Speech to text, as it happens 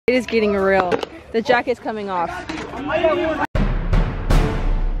It is getting real. The jacket's coming off. Come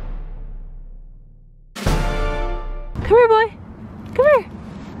here, boy. Come here.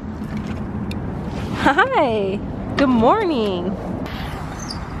 Hi. Good morning.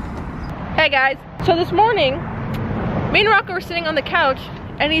 Hey guys. So this morning, me and Rocco were sitting on the couch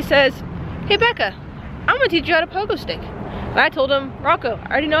and he says, hey Becca, I'm gonna teach you how to pogo stick. And I told him, Rocco,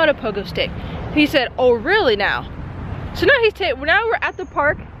 I already know how to pogo stick. He said, oh really now? So now now we're at the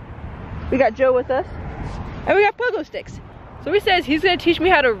park. We got Joe with us and we got pogo sticks. So he says he's gonna teach me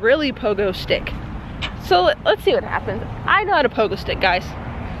how to really pogo stick. So let's see what happens. I know how to pogo stick, guys.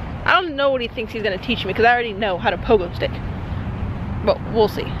 I don't know what he thinks he's gonna teach me because I already know how to pogo stick. But we'll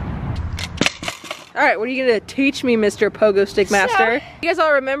see. All right, what are you gonna teach me, Mr. Pogo Stick Master? So, you guys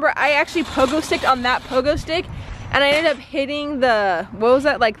all remember, I actually pogo sticked on that pogo stick and I ended up hitting the, what was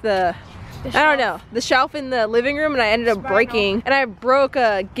that, like the I don't know, the shelf in the living room, and I ended up breaking, and I broke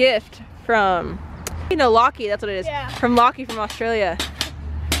a gift from, you know, Lockie, that's what it is. Yeah. From Lockie from Australia.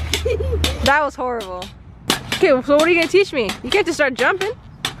 That was horrible. Okay, so what are you gonna teach me? You can't just start jumping.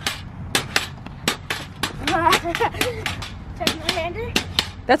 Techno-hander?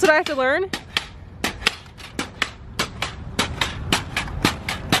 That's what I have to learn?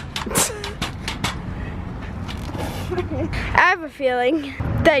 I have a feeling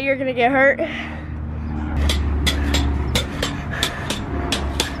that you're gonna get hurt.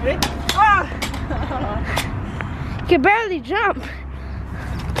 You can barely jump.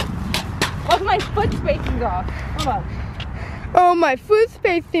 Oh, my foot spacing's off. Hold on. Oh, my foot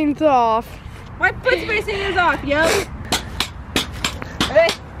spacing's off. My foot spacing is off, yo.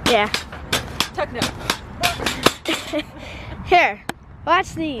 Ready? Yeah. Tuck no. Here,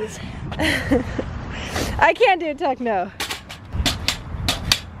 watch these. I can't do a tuck no.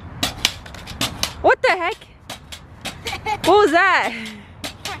 What the heck? What was that?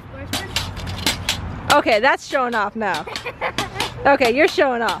 Okay, that's showing off now. Okay, you're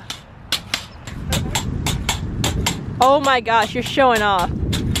showing off. Oh my gosh, you're showing off.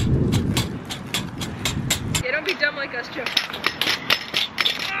 Yeah, don't be dumb like us, Joe.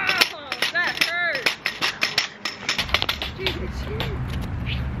 Oh, that hurt. Jesus.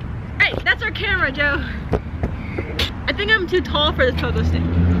 Hey, that's our camera, Joe. I think I'm too tall for this pogo stick.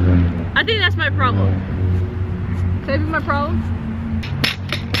 I think that's my problem. Could that be my problem?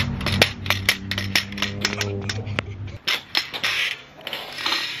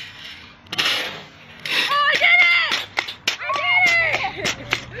 Oh, I did it! I did it!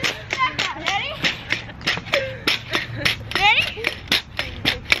 Ready? Ready?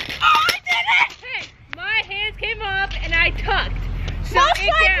 Oh, I did it! Hey, my hands came up and I tucked. So most it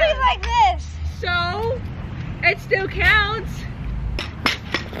likely counts. like this. So it still counts.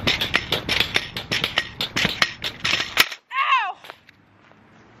 Ow!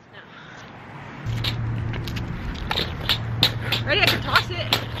 No. Ready? I can toss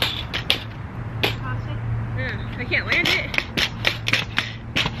it. Toss it. Yeah, I can't land it.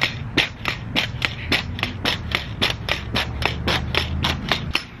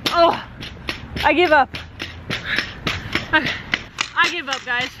 Oh, I give up. I give up,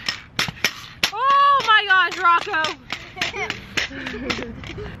 guys. Oh my gosh, Rocco.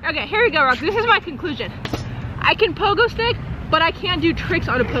 Okay, here we go, Rocco. This is my conclusion. I can pogo stick, but I can't do tricks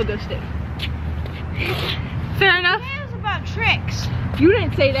on a pogo stick. Fair enough? It was about tricks. You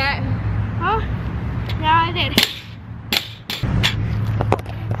didn't say that. Huh? Yeah, I did.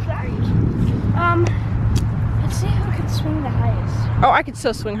 Sorry. Let's see who can swing the highest. Oh, I can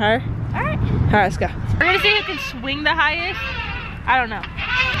still swing higher. Alright. Alright, let's go. We're gonna see who can swing the highest. I don't know.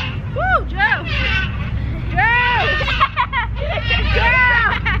 Woo, Joe! Joe! Joe!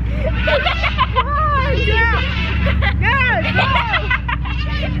 Oh, Joe! No, Joe!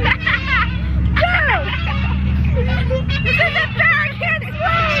 Joe! This isn't fair, I can't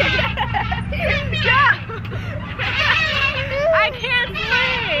swing! Joe! I can't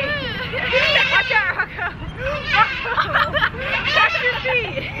swing! Watch out, Rocco! Touch your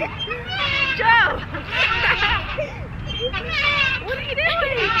feet! Joe! What are you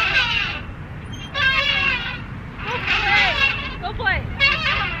doing? Go play.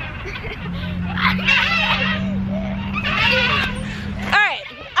 Alright,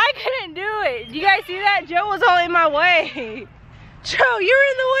 I couldn't do it. Do you guys see that? Joe was all in my way. Joe, you're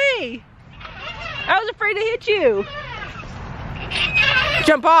in the way. I was afraid to hit you.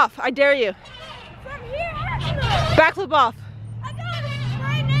 Jump off. I dare you. From here, Backflip off. I got a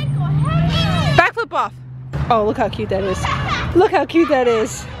sprained ankle. Heck Backflip off. Oh, look how cute that is. Look how cute that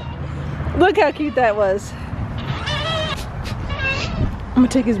is. Look how cute that was. I'm gonna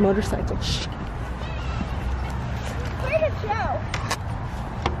take his motorcycle. Where did Joe?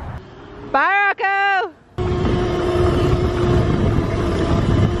 Bye, Rocco.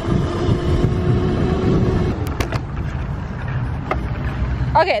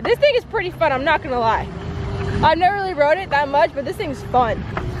 Okay, this thing is pretty fun, I'm not gonna lie. I've never really rode it that much, but this thing's fun.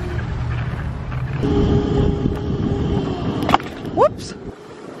 Whoops.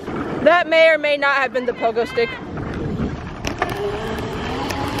 That may or may not have been the pogo stick.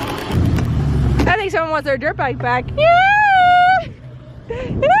 I think someone wants their dirt bike back.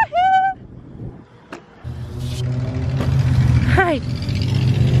 Hi.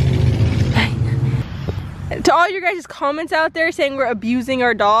 To all your guys' comments out there saying we're abusing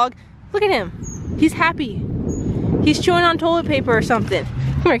our dog, look at him. He's happy. He's chewing on toilet paper or something.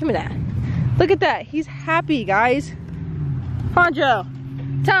 Come here, give me that. Look at that. He's happy, guys. Come on, Joe.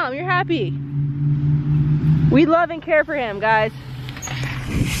 Tell him you're happy. We love and care for him, guys.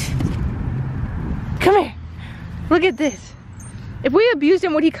 Come here. Look at this. If we abused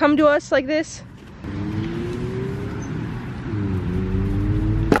him, would he come to us like this?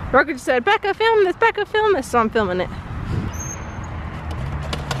 Rocco just said, Becca, film this, Becca, film this. So I'm filming it.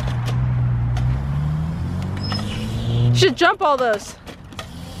 Should jump all those.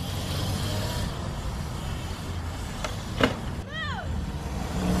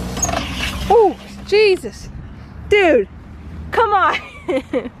 Oh, Jesus. Dude, come on.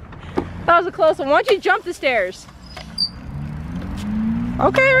 That was a close one. Why don't you jump the stairs?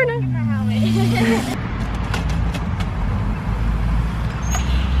 Okay, Erna.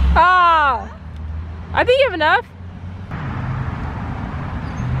 Ah, I think you have enough.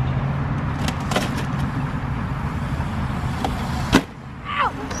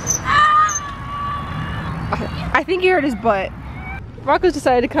 I think he hurt his butt. Rocco's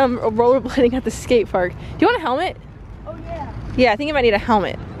decided to come rollerblading at the skate park. Do you want a helmet? Oh yeah. Yeah, I think you might need a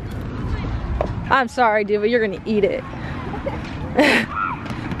helmet. I'm sorry, dude, but you're gonna eat it.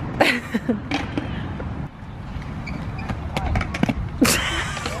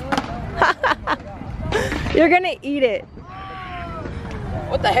 You're gonna eat it.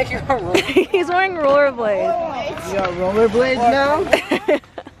 What the heck, you're on rollerblades? He's wearing rollerblades. You got rollerblades now?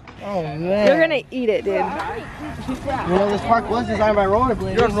 Oh man. You're gonna eat it, dude. You know this park was designed by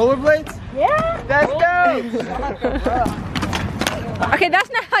rollerblades. You're on rollerblades? Yeah. Let's go! Okay,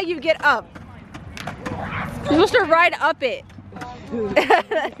 that's not how you get up. You're supposed to ride up it.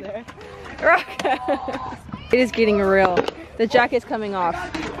 Rocco. It is getting real. The jacket's coming off.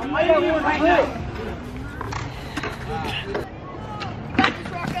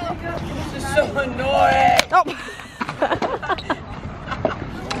 This is so annoying! Oh.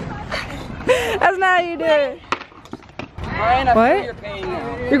 That's not how you do it. Ryan, I What? feel your pain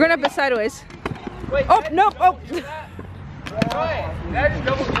now. You're going up it sideways. Wait, Oh, nope. Oh. Ryan, did I just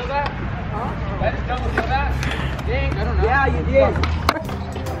double kill that? Huh? Did I just double kill that? Dang, I don't know. Yeah, you did.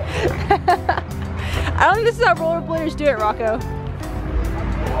 I don't think this is how rollerbladers do it, Rocco.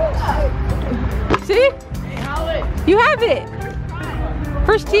 See? You have it.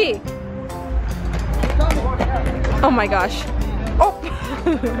 First tee. Oh my gosh. Oh.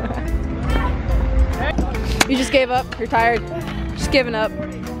 You just gave up? You're tired? Just giving up.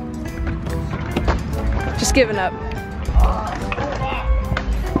 Just giving up.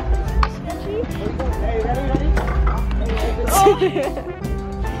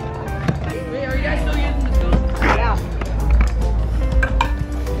 Wait, are you guys still using the phone? Yeah.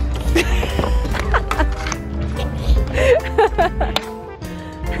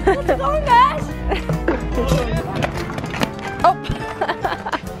 What's going on, guys? Oh.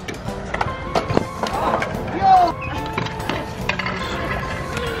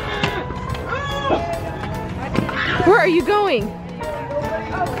 Where are you going?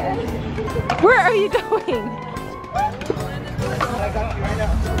 Where are you going?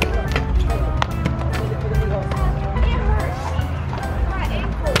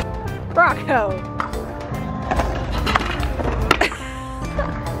 Rocco.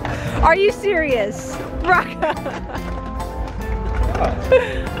 Are you serious? Rocco.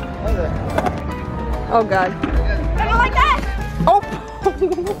 Oh God. I don't like that. Oh.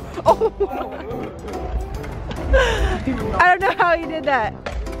 Oh. I don't know how he did that.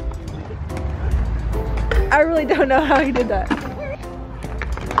 I really don't know how he did that.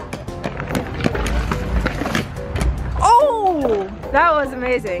 Oh, that was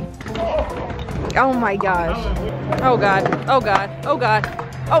amazing. Oh my gosh. Oh God. Oh God. Oh God.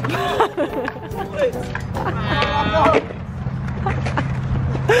 Oh.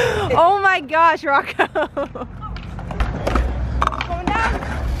 Oh my gosh, Rocco. Going down.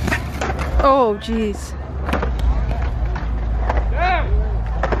 Oh jeez.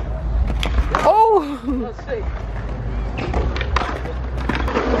 Oh. Let's see.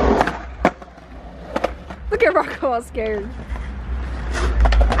 Look at Rocco all scared.